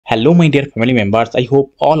Hello, my dear family members. I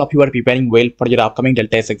hope all of you are preparing well for your upcoming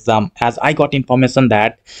DeltaX exam. As I got information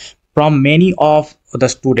that from many of the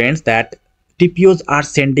students that TPOs are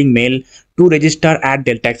sending mail to register at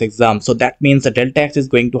DeltaX exam. So that means the DeltaX is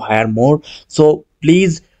going to hire more. So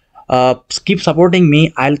please keep supporting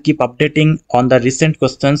me. I'll keep updating on the recent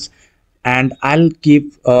questions, and I'll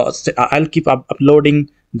keep uploading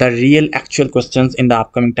the real actual questions in the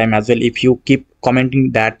upcoming time as well, if you keep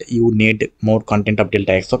commenting that you need more content of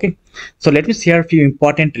DeltaX. Okay, so let me share a few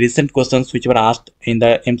important recent questions which were asked in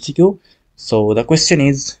the MCQ. So the question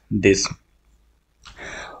is this: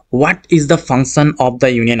 what is the function of the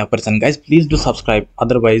union operation? Guys, please do subscribe,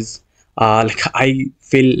 otherwise I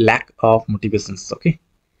feel lack of motivations. Okay,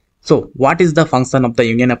 so what is the function of the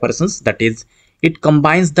union operations? That is, it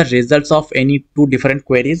combines the results of any two different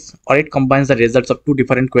queries, or it combines the results of two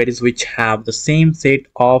different queries which have the same set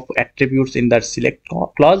of attributes in the select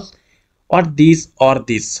clause, or this or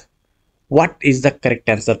this. What is the correct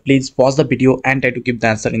answer? Please pause the video and try to give the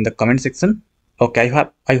answer in the comment section. Okay,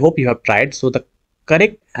 I hope you have tried. So the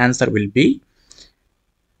correct answer will be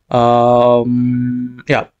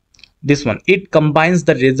yeah, this one. It combines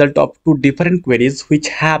the result of two different queries which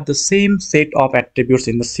have the same set of attributes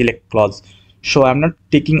in the select clause. So I'm not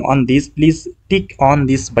ticking on this. Please tick on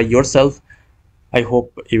this by yourself. I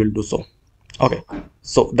hope you will do so. Okay,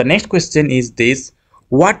 so the next question is this: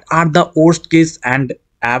 what are the worst case and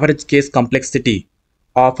average case complexity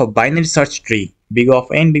of a binary search tree? Big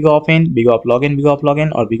of n, big of n, big of log n, big of log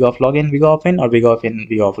n, or big of log n, big of n, or big of n,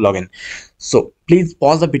 big of log n. So please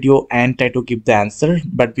pause the video and try to give the answer.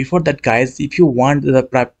 But before that, guys, if you want the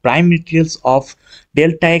prime materials of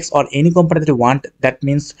DeltaX or any company that you want, that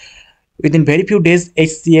means within very few days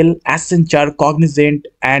HCL, Accenture, Cognizant,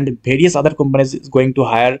 and various other companies is going to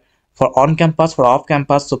hire for on campus, for off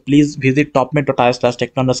campus. So please visit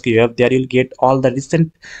topmed.is/technology. There you'll get all the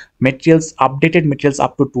recent materials, updated materials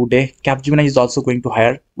up to today. Capgemini is also going to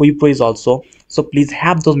hire, Wipro is also. So please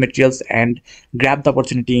have those materials and grab the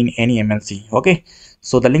opportunity in any MNC. Okay,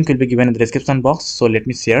 so the link will be given in the description box. So let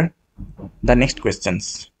me share the next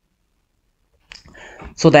questions.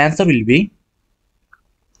 So the answer will be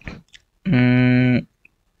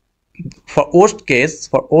for worst case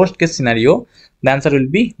scenario, the answer will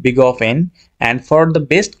be big of n, and for the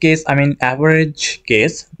best case, I mean average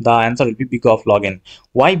case, the answer will be big of log n.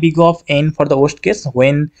 Why big of n for the worst case?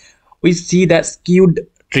 When we see that skewed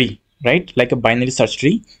tree, right, like a binary search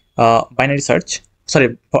tree,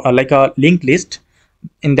 like a linked list,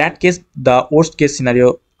 in that case the worst case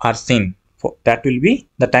scenario are seen. For that will be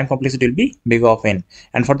the time complexity will be big of n,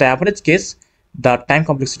 and for the average case the time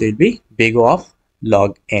complexity will be big of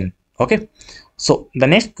log n. Okay, so the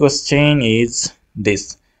next question is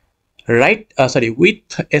this: with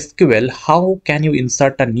SQL, how can you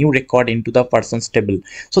insert a new record into the persons table?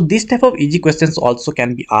 So this type of easy questions also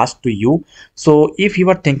can be asked to you. So if you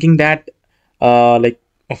are thinking that why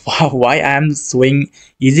I am showing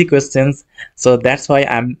easy questions, so that's why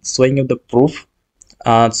I'm showing you the proof,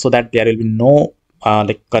 so that there will be no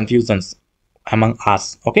confusions among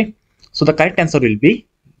us. Okay, so the correct answer will be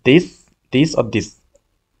this, or this.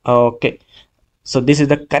 Okay, so this is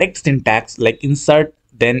the correct syntax, like insert,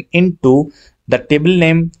 then into the table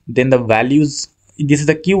name, then the values. This is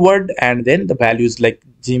the keyword, and then the values like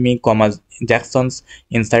Jimmy, comma Jackson's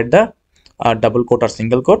inside the double quote or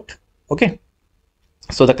single quote. Okay,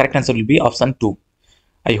 so the correct answer will be option 2.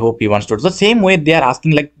 I hope you understood. The same way they are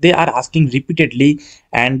asking repeatedly,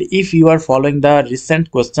 and if you are following the recent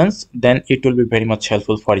questions, then it will be very much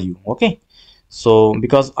helpful for you. Okay, so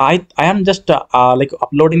because I am just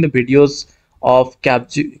uploading the videos of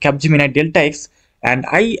Capgemini DeltaX, and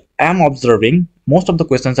I am observing most of the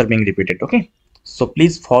questions are being repeated. Okay, so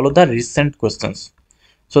please follow the recent questions.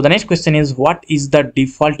 So the next question is: what is the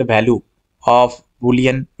default value of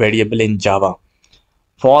Boolean variable in Java?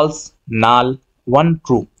 False, null, 1,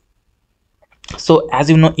 true. So as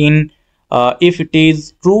you know, in if it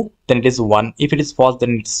is true, then it is 1. If it is false,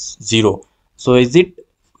 then it's 0. So is it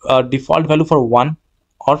a default value for 1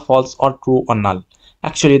 or false or true or null?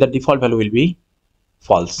 Actually the default value will be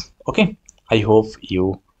false. Okay, I hope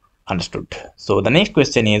you understood. So the next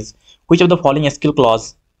question is: which of the following SQL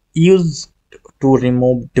clause used to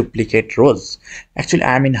remove duplicate rows? Actually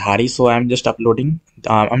I am in hurry, so I'm just uploading.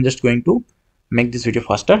 I'm just going to make this video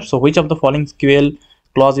faster. So which of the following SQL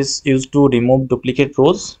clause is used to remove duplicate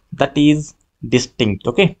rows? That is distinct.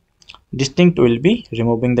 Okay, distinct will be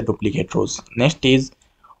removing the duplicate rows. Next is: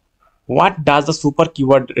 what does the super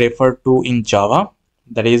keyword refer to in Java?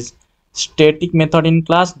 That is static method in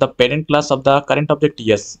class, the parent class of the current object.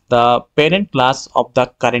 Yes, the parent class of the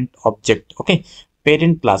current object. Okay,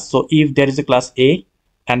 parent class. So if there is a class A,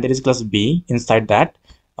 and there is class B inside that.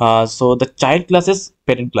 So the child class is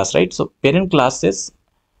parent class, right? So parent class is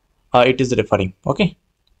it is referring. Okay,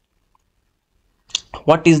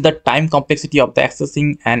 what is the time complexity of the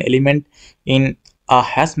accessing an element in a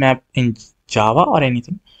hash map in Java or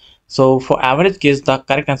anything? So for average case, the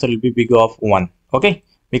correct answer will be big of 1. Okay,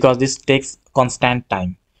 because this takes constant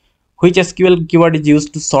time. Which SQL keyword is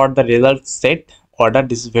used to sort the result set order?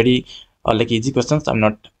 This is very like easy questions. I'm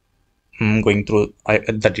not going through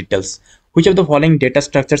the details. Which of the following data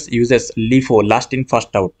structures uses LIFO, last in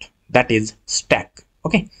first out? That is stack.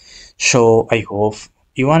 Okay, so I hope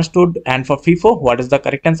you understood. And for FIFO, what is the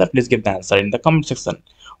correct answer? Please give the answer in the comment section.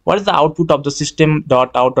 What is the output of the system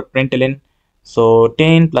dot out dot println? So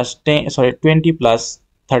 10 plus 10, sorry, 20 plus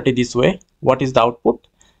 30 this way. What is the output?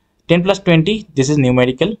 10 plus 20, this is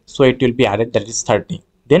numerical, so it will be added, that is 30.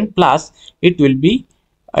 Then plus it will be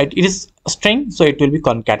it is a string, so it will be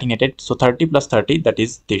concatenated. So 30 plus 30, that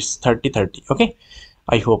is this 30 30. Okay,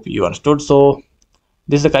 I hope you understood. So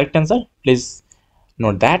this is the correct answer. Please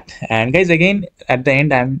note that. And guys, again at the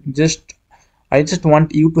end, I just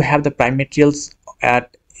want you to have the prime materials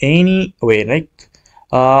at any way,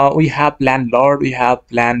 right? We have plan Lord, we have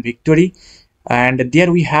plan Victory, and there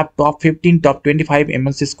we have top 15, top 25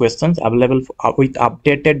 MLCs questions available with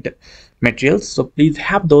updated materials. So please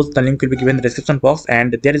have those. The link will be given in the description box,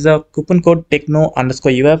 and there is a coupon code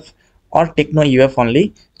techno_uf or techno uf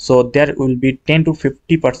only. So there will be 10 to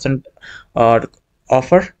 50%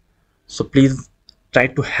 offer. So please try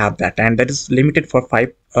to have that, and that is limited for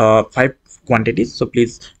five quantities. So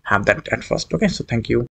please have that at first. Okay, so thank you.